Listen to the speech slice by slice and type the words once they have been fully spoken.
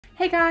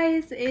Hey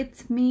guys,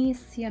 it's me,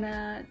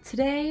 Sienna.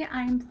 Today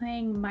I'm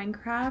playing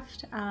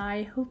Minecraft.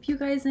 I hope you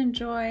guys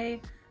enjoy.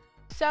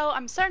 So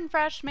I'm starting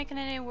fresh, making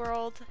a new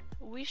world.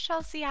 We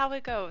shall see how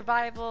it goes.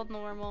 Survival,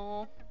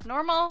 normal.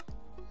 Normal?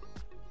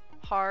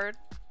 Hard?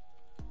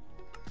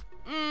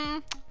 I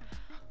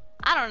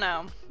don't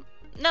know.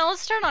 No,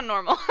 let's turn on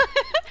normal.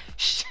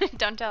 Shh,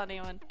 don't tell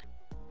anyone.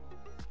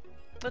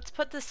 Let's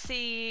put the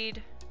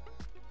seed.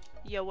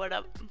 Yo, what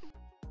up?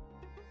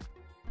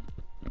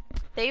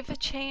 They've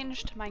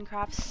changed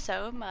Minecraft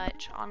so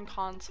much on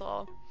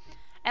console.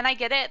 And I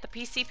get it, the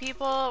PC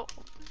people,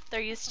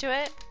 they're used to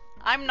it.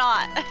 I'm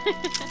not.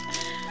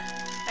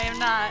 I am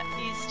not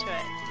used to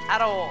it at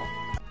all.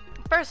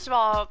 First of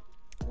all,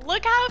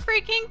 look how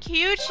freaking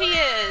cute she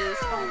is.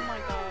 Oh my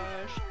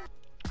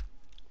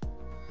gosh.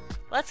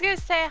 Let's go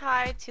say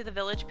hi to the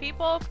village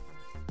people.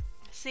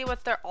 See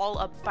what they're all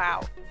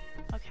about.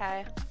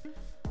 Okay.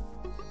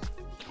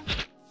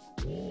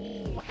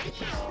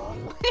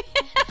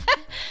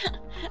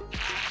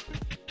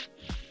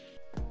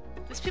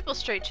 These people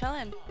straight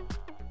chilling.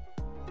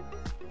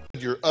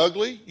 You're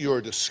ugly,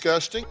 you're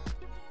disgusting.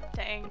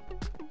 Dang.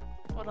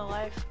 What a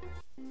life.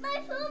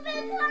 My poop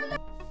is coming.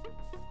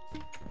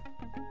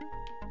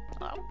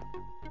 Hello?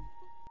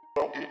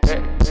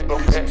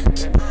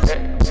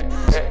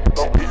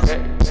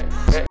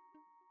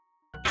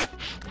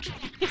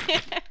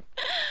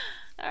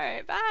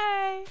 Alright,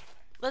 bye.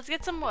 Let's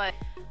get some wood.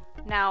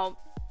 Now,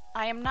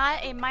 I am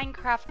not a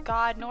Minecraft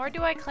god, nor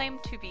do I claim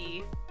to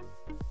be.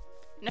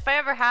 And if I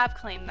ever have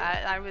claimed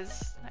that, I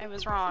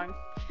was wrong.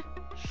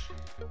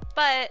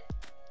 But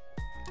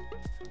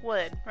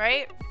wood,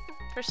 right?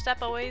 First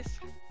step always.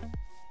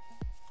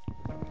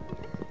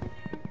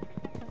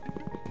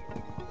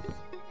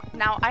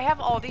 Now I have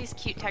all these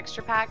cute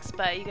texture packs,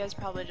 but you guys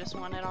probably just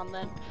want it on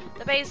the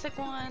basic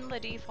one, the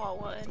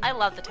default one. I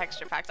love the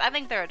texture packs. I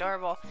think they're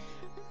adorable.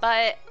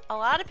 But a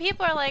lot of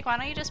people are like, why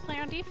don't you just play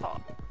on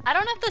default? I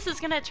don't know if this is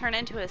gonna turn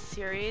into a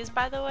series,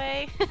 by the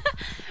way.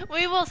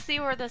 We will see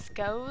where this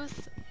goes.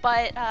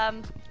 But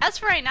as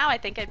for right now, I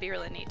think it'd be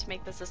really neat to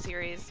make this a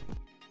series.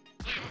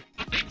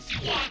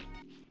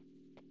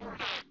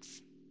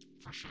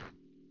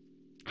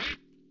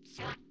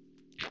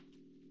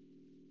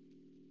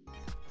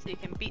 So you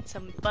can beat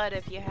some butt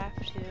if you have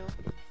to.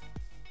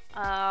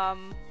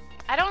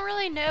 I don't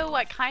really know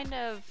what kind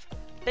of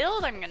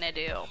build I'm gonna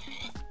do.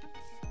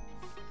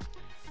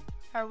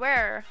 Or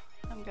where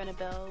I'm gonna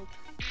build.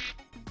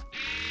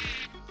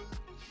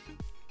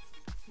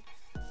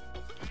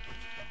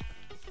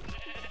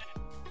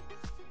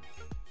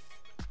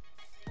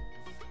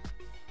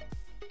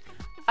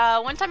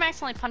 One time I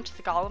accidentally punched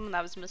the golem and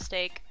that was a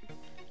mistake.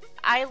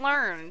 I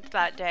learned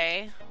that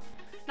day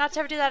not to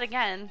ever do that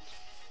again.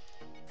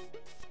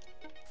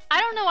 I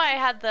don't know why I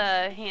had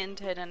the hand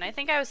hidden. I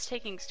think I was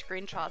taking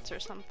screenshots or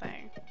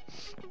something.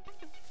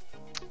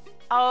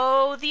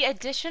 Oh, the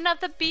addition of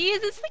the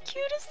bees is the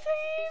cutest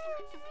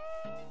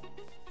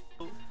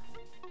thing!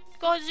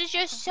 Guys, it's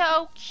just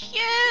so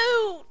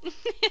cute!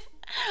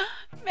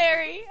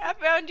 Mary, I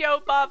found your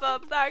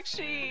pop-up black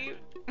sheep.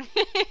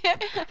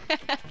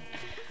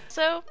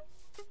 So,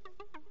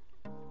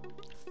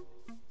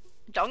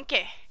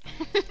 donkey.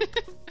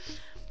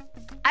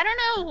 I don't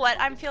know what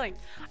I'm feeling.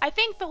 I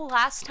think the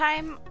last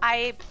time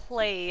I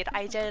played,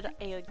 I did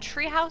a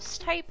treehouse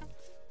type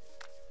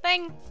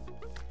thing,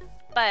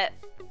 but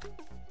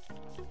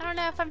I don't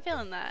know if I'm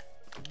feeling that.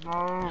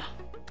 No.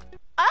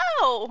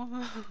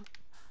 Oh!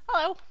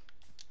 Hello.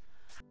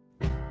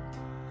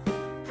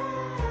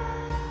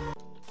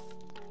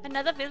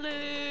 Another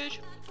village.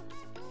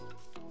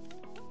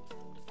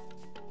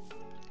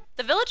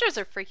 The villagers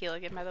are freaky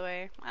looking, by the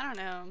way. I don't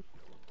know.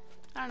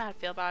 I don't know how to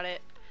feel about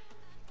it.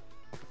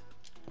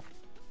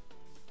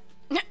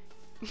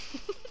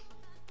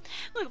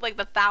 Look like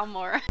the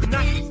Thalmor.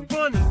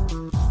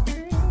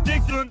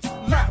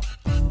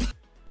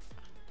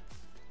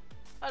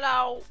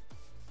 Hello.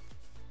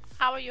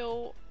 How are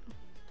you?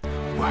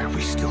 Why are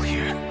we still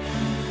here?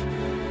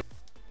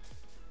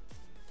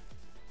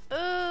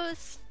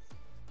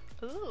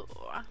 Ooh.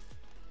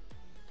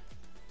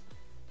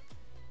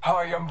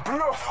 I am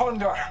Blood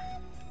Thunder.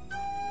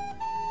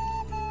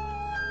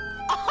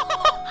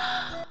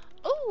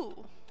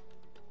 Ooh.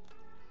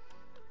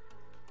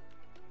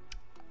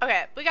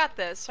 Okay, we got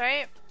this,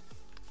 right?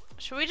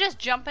 Should we just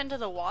jump into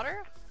the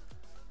water?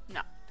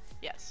 No.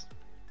 Yes.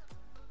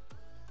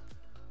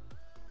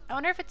 I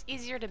wonder if it's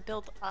easier to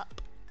build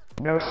up.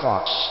 No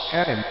thoughts,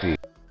 empty.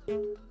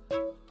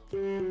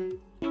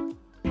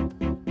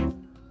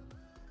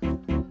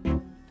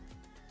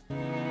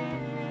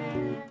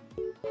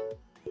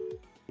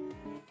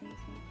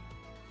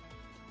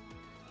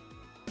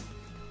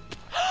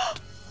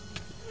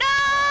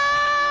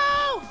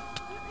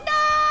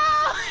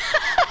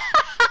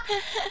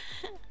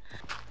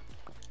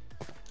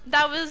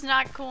 That was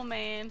not cool,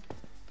 man.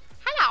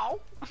 Hello.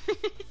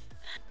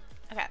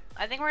 Okay,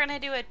 I think we're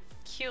gonna do a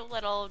cute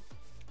little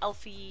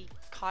elfy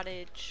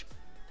cottage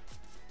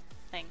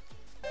thing.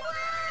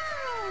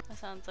 That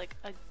sounds like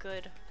a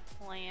good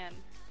plan.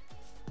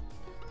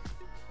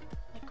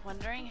 Like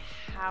wondering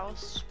how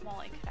small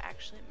I could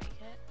actually make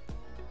it.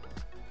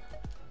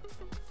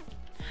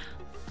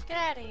 Get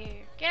out of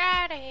here! Get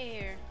out of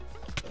here!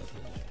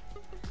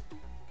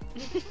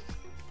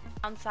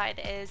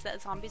 Downside is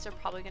that zombies are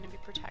probably going to be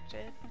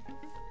protected.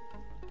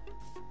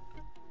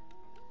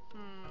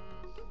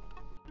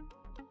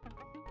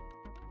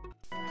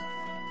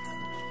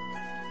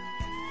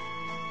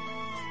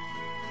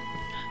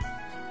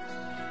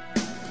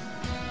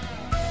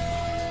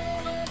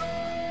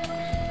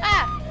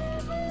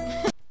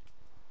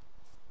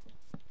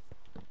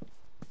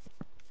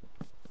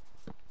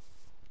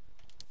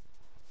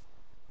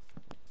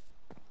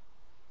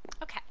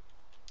 Okay,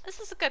 this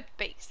is a good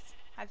base,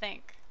 I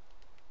think.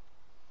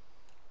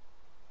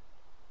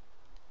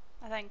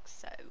 I think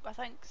so. I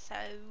think so.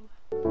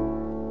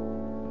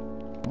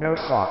 No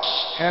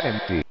thoughts and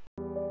empty.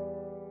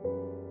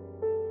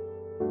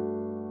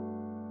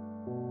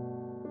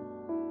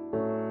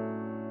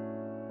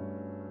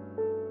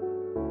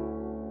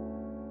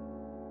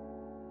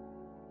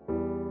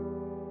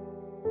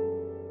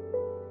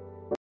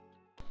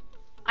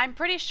 I'm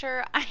pretty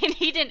sure I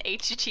need an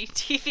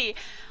HGTV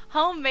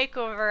home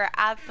makeover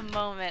at the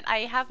moment. I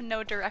have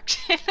no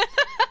direction.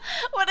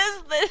 What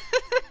is this?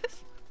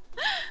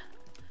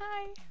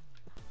 Hi.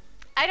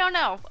 I don't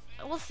know.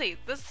 We'll see.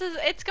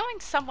 It's going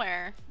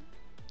somewhere.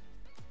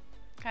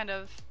 Kind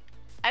of.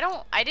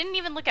 I didn't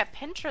even look at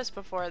Pinterest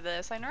before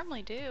this. I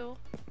normally do.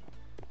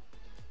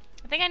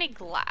 I think I need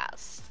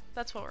glass.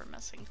 That's what we're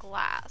missing.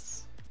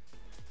 Glass.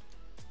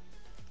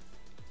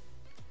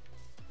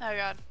 Oh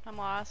god, I'm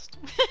lost.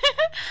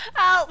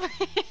 Help!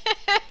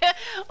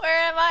 Where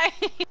am I?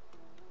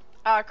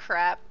 Oh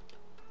crap.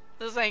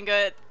 This ain't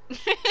good.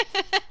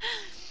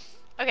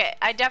 Okay,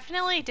 I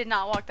definitely did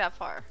not walk that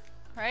far,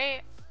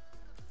 right?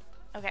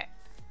 Okay.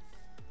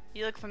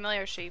 You look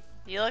familiar, sheep.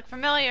 You look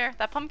familiar.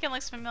 That pumpkin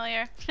looks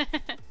familiar.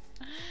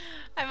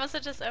 I must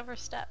have just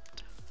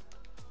overstepped.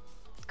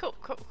 Cool,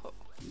 cool, cool.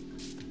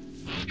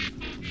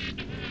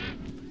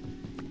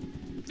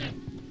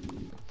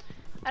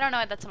 I don't know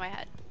why that's in my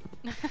head.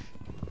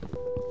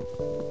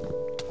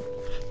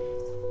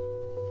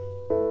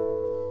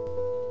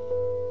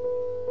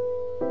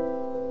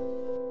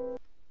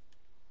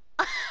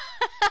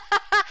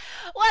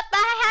 What the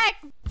heck?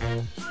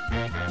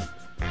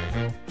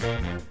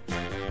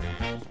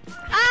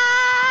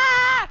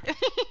 Ah!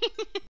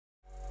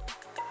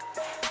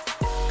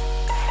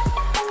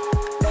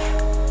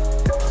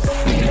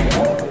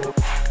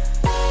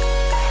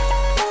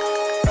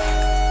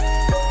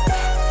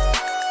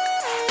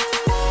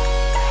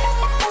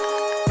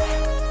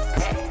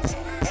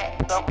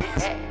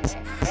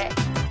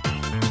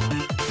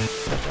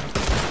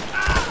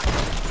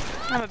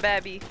 I'm a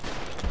babby.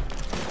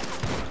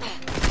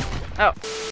 Oh.